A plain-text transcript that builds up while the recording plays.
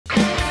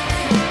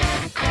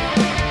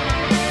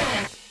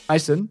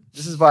Mason,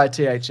 this is via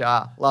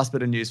THR. Last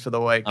bit of news for the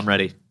week. I'm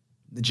ready.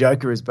 The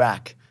Joker is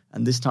back,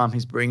 and this time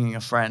he's bringing a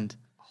friend.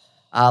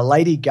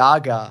 Lady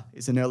Gaga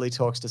is in early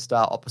talks to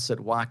star opposite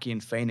Joaquin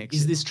Phoenix.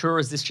 Is this true or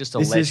is this just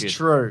alleged? This is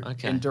true.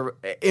 Okay.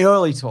 In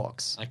early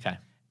talks. Okay.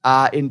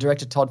 In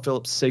director Todd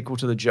Phillips' sequel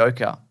to The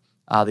Joker,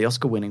 the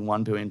Oscar-winning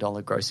 $1 billion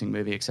grossing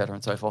movie, et cetera,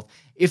 and so forth.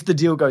 If the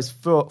deal goes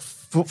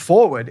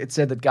forward, it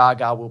said that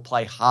Gaga will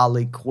play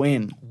Harley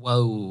Quinn.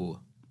 Whoa.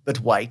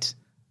 But wait,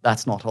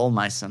 that's not all,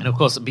 Mason. And of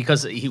course,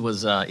 because he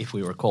was, if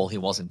we recall, he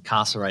was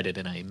incarcerated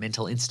in a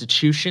mental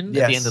institution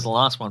at the end of the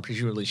last one.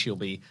 Presumably she'll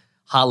be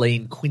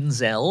Harleen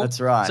Quinzel. That's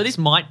right. So this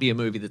might be a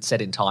movie that's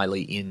set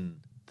entirely in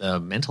the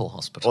mental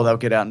hospital. Or they'll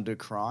get out and do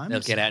crimes.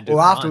 They'll get out and do Or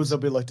crimes. afterwards they'll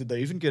be like, did they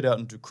even get out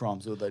and do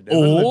crimes? Or they never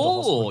left the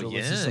hospital?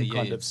 This is some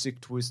kind of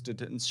sick,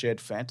 twisted and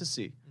shared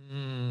fantasy.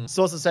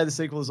 Sources say the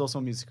sequel is also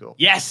a musical.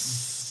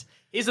 Yes!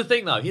 Here's the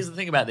thing, though. Here's the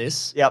thing about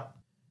this. Yep.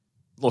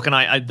 Look,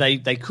 and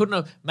they couldn't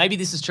have – maybe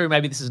this is true,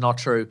 maybe this is not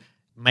true.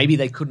 Maybe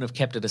they couldn't have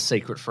kept it a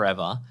secret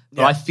forever.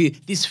 But I feel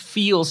this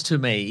feels to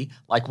me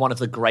like one of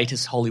the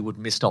greatest Hollywood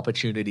missed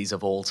opportunities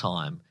of all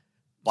time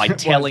by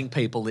telling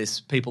people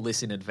this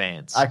in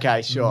advance.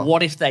 Okay, sure.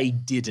 What if they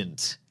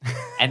didn't?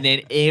 And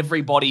then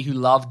everybody who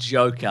loved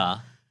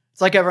Joker – It's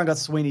like everyone got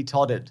Sweeney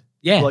Todded.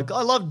 Yeah. Like,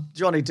 I love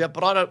Johnny Depp,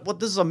 but I don't –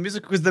 this is a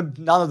musical because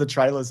none of the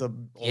trailers are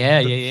 – Yeah.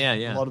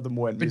 A lot of them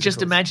weren't But musicals.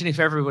 just imagine if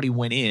everybody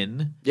went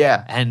in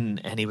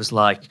and he was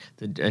like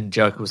 – and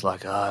Joker was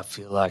like, I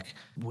feel like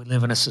we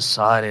live in a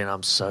society and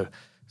I'm so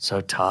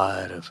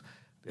tired of –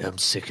 I'm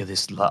sick of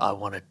this. I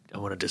want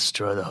to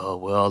destroy the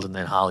whole world. And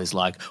then Harley's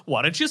like,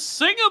 why don't you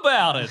sing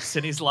about it?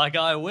 And he's like,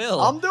 I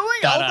will. I'll do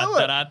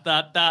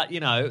it. You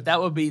know,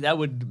 that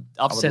would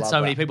upset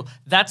so many people.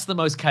 That's the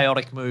most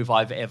chaotic move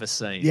I've ever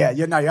seen. Yeah,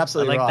 you're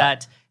absolutely right.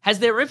 That. Has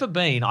there ever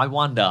been, I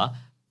wonder,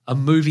 a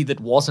movie that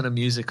wasn't a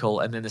musical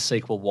and then the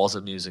sequel was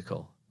a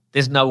musical?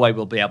 There's no way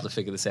we'll be able to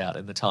figure this out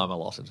in the time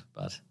allotted,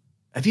 but...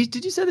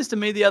 Did you say this to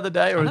me the other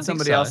day, or did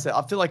somebody else say?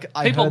 I feel like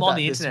I people heard on that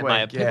the this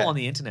internet week. people on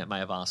the internet may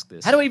have asked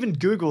this. How do I even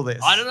Google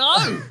this? I don't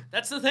know.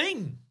 That's the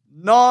thing.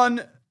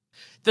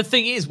 The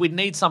thing is, we'd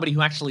need somebody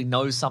who actually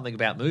knows something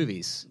about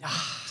movies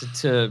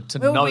to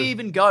Where know. will we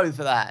even go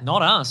for that?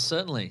 Not us,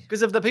 certainly.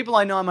 Because of the people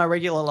I know in my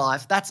regular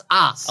life, that's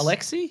us.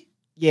 Alexi?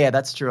 Yeah,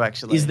 that's true.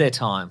 Actually, Is there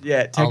time?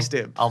 Yeah, text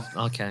him.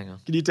 Okay, hang on.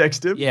 Can you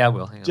text him? Yeah, I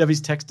will. Hang on. Do you have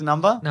his text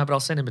number? No, but I'll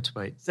send him a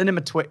tweet. Send him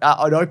a tweet.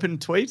 An open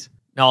tweet.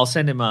 No, I'll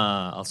send him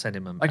a.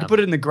 I can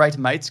put it in the Great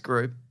Mates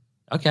group.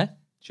 Okay,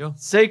 sure.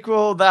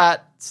 Sequel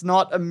that's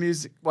not a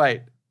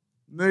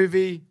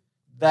movie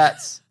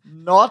that's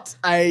not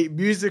a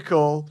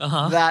musical.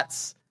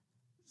 That's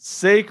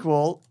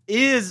sequel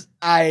is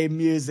a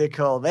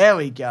musical. There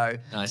we go.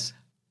 Nice.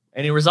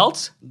 Any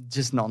results?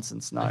 Just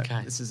nonsense. No.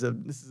 Okay. This is a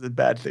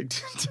bad thing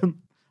to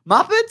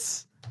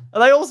Muppets? Are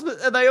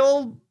they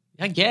all?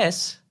 I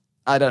guess.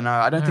 I don't know.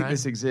 I don't think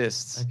this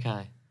exists.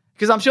 Okay.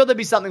 Because I'm sure there'd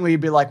be something where you'd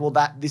be like, well,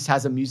 this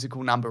has a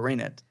musical number in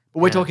it.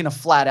 But we're talking a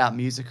flat-out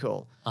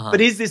musical.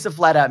 But is this a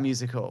flat-out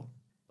musical?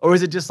 Or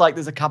is it just like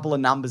there's a couple of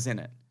numbers in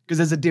it? Because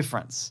there's a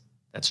difference.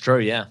 That's true,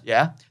 yeah.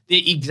 Yeah?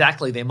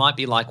 Exactly. There might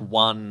be like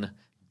one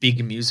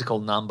big musical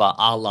number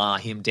a la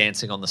him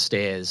dancing on the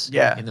stairs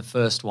in the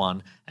first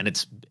one. And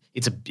it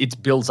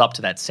builds up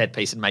to that set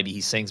piece and maybe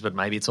he sings, but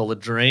maybe it's all a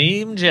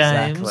dream,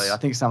 James. Exactly. I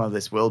think some of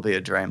this will be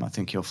a dream. I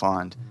think you'll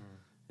find.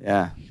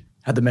 Yeah.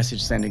 Had the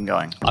message sending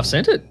going. I've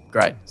sent it.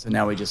 Great. So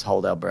now we just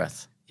hold our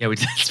breath. Yeah,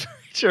 that's very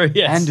true,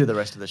 yes. And do the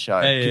rest of the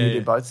show. Yeah, Can you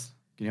do both?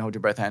 Can you hold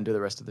your breath and do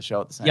the rest of the show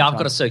at the same time? Yeah, I've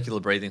got a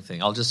circular breathing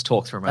thing. I'll just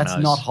talk through my nose.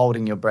 That's not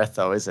holding your breath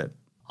though, is it?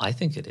 I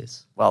think it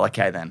is. Well,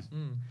 okay then.